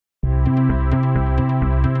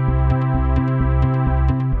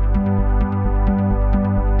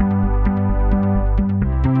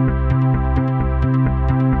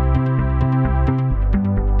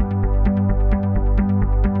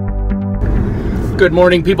Good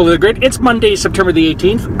morning, people of the grid. It's Monday, September the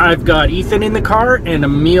 18th. I've got Ethan in the car and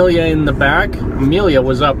Amelia in the back. Amelia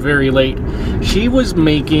was up very late. She was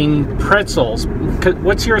making pretzels.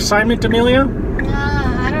 What's your assignment, Amelia?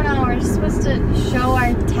 I don't know. We're just supposed to show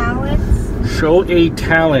our talents. Show a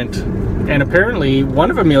talent. And apparently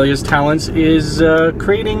one of Amelia's talents is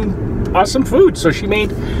creating awesome food. So she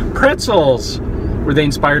made pretzels. Were they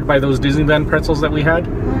inspired by those Disneyland pretzels that we had?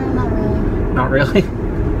 Not really. Not really?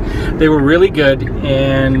 They were really good,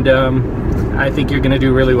 and I think you're going to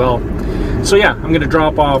do really well. So yeah, I'm going to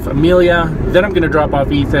drop off Amelia, then I'm going to drop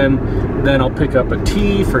off Ethan, then I'll pick up a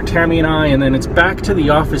tea for Tammy and I, and then it's back to the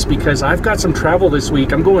office because I've got some travel this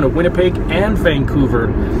week. I'm going to Winnipeg and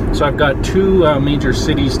Vancouver. So I've got two major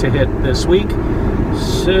cities to hit this week.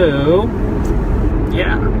 So,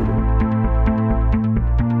 yeah.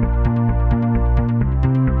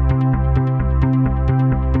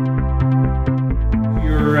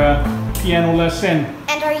 Piano lesson.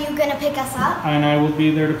 And are you gonna pick us up? And I will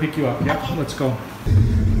be there to pick you up. Yep, okay. Let's go.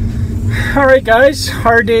 All right, guys,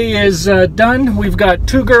 our day is done. We've got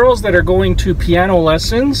two girls that are going to piano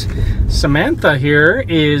lessons. Samantha here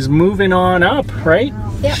is moving on up, right?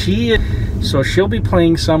 Yep. So she'll be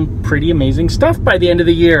playing some pretty amazing stuff by the end of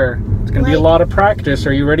the year. It's gonna be a lot of practice.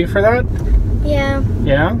 Are you ready for that? Yeah.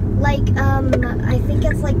 Yeah? Like, I think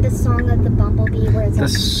it's like the Song of the Bumblebee where it's the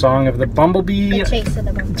Song of the Bumblebee. The Chase of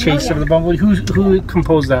the Bumblebee. Chase of the Bumblebee. Who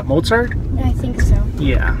composed that? Mozart? I think so.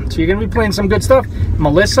 Yeah. So you're gonna be playing some good stuff.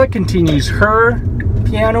 Melissa continues her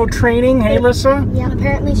piano training. Hey, Lissa? Yeah,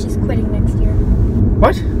 apparently she's quitting next year.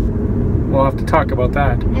 What? We'll have to talk about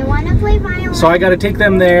that. I want to play violin. So I got to take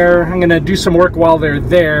them there. I'm going to do some work while they're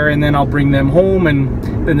there, and then I'll bring them home, and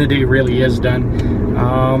then the day really is done.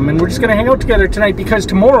 And we're just going to hang out together tonight because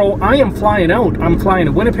tomorrow I am flying out. I'm flying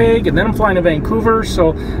to Winnipeg, and then I'm flying to Vancouver,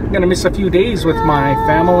 so I'm going to miss a few days with my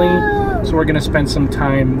family. So we're going to spend some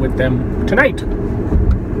time with them tonight.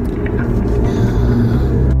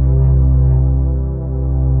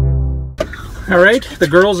 All right, the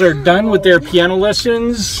girls are done with their piano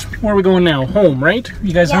lessons. Where are we going now? Home, right?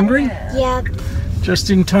 You guys hungry? Yep. Just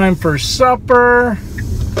in time for supper.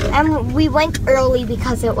 And we went early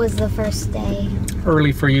because it was the first day.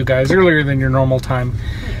 Early for you guys, earlier than your normal time.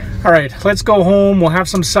 All right, let's go home. We'll have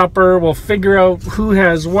some supper. We'll figure out who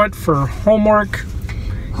has what for homework.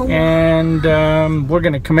 And we're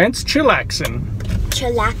going to commence chillaxing.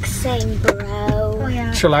 Chillaxing, bro. Oh,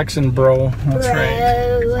 yeah. Chillaxing, bro. That's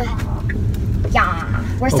right.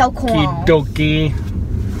 Yeah, we're so cool. Okie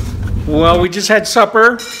dokie. Well, we just had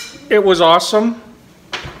supper. It was awesome.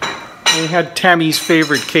 We had Tammy's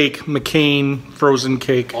favorite cake, McCain frozen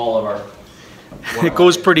cake. All of our. It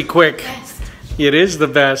goes pretty quick. It is the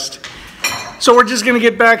best. So we're just gonna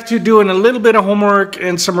get back to doing a little bit of homework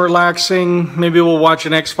and some relaxing. Maybe we'll watch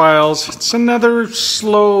an X-Files. It's another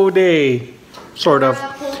slow day, sort of.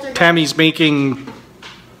 Tammy's making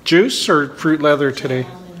juice or fruit leather today.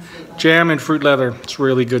 Jam and fruit leather. It's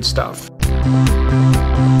really good stuff.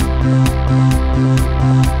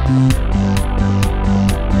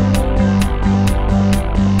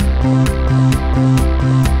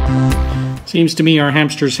 Seems to me our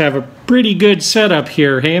hamsters have a pretty good setup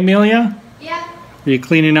here. Hey, Amelia? Yeah. Are you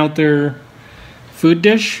cleaning out their food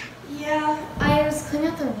dish? Yeah, I was cleaning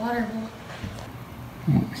out their water bowl.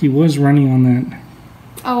 Oh, he was running on that.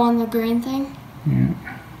 Oh, on the green thing? Yeah.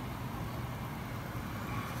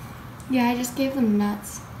 Yeah, I just gave them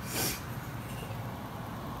nuts.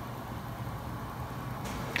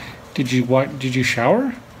 Did you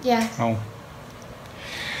shower? Yeah. Oh.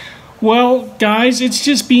 Well, guys, it's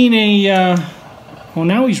just been a oh,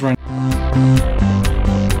 now he's running.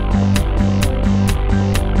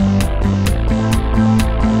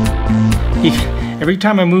 Every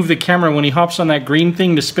time I move the camera, when he hops on that green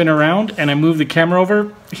thing to spin around and I move the camera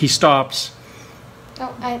over, he stops.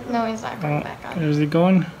 Oh, no, he's not going back on. Is he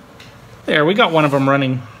going? There, we got one of them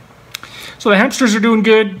running. So the hamsters are doing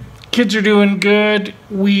good. Kids are doing good.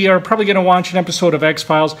 We are probably going to watch an episode of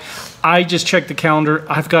X-Files. I just checked the calendar.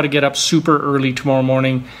 I've got to get up super early tomorrow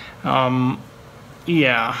morning. Yeah,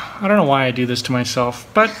 I don't know why I do this to myself,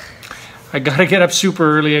 but I got to get up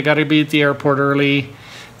super early. I got to be at the airport early.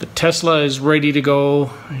 The Tesla is ready to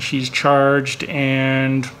go. She's charged,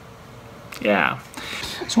 and yeah.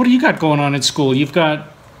 So what do you got going on at school? You've got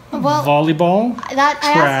volleyball, track.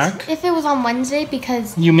 I asked if it was on Wednesday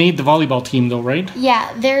because... You made the volleyball team though, right?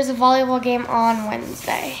 Yeah, there's a volleyball game on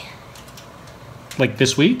Wednesday. Like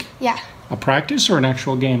this week? Yeah. A practice or an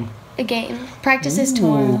actual game? A game. Practice is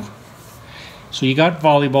tomorrow. So you got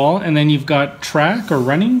volleyball, and then you've got track or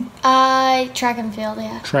running? Track and field,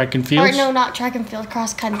 yeah. Track and field? Or no, not track and field,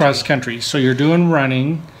 cross country. Cross country. So you're doing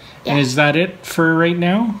running, Yeah. And is that it for right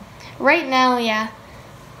now? Right now, yeah.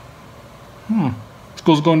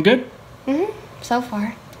 School's going good? So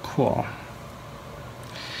far. Cool.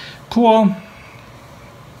 Cool.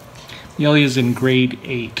 Amelia's in grade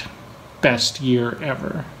 8. Best year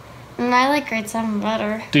ever. I like grade 7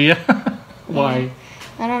 better. Do you? Why?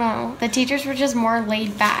 I don't know. The teachers were just more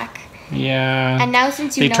laid back. Yeah. And now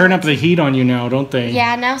since you They know turn up the heat on you now, don't they?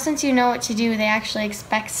 Yeah, now since you know what to do, they actually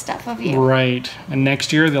expect stuff of you. Right. And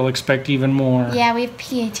next year they'll expect even more. Yeah, we have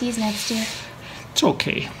PATs next year. It's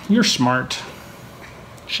okay. You're smart.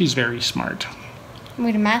 She's very smart. We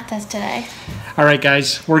had a math test today. All right,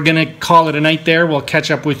 guys. We're going to call it a night there. We'll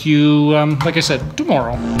catch up with you, like I said,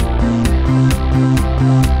 tomorrow.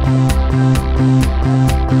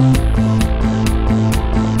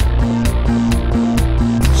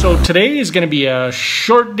 So today is going to be a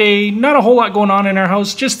short day. Not a whole lot going on in our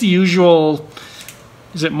house. Just the usual,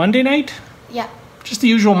 is it Monday night? Yeah. Just the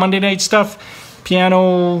usual Monday night stuff.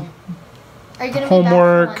 Piano, Are you going to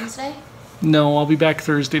homework. be back for Wednesday? No, I'll be back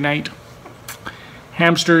Thursday night.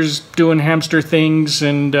 Hamsters doing hamster things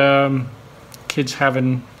and kids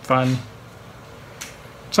having fun.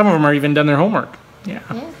 Some of them are even done their homework. Yeah.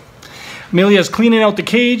 Amelia's cleaning out the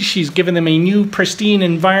cage. She's given them a new pristine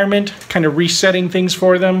environment, kind of resetting things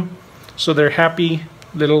for them so they're happy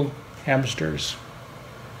little hamsters.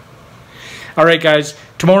 All right, guys.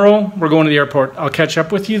 Tomorrow we're going to the airport. I'll catch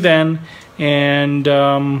up with you then. And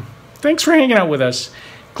thanks for hanging out with us.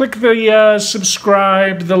 Click the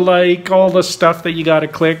subscribe, the like, all the stuff that you got to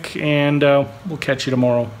click. And we'll catch you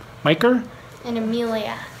tomorrow. Miker? And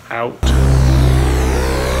Amelia. Out.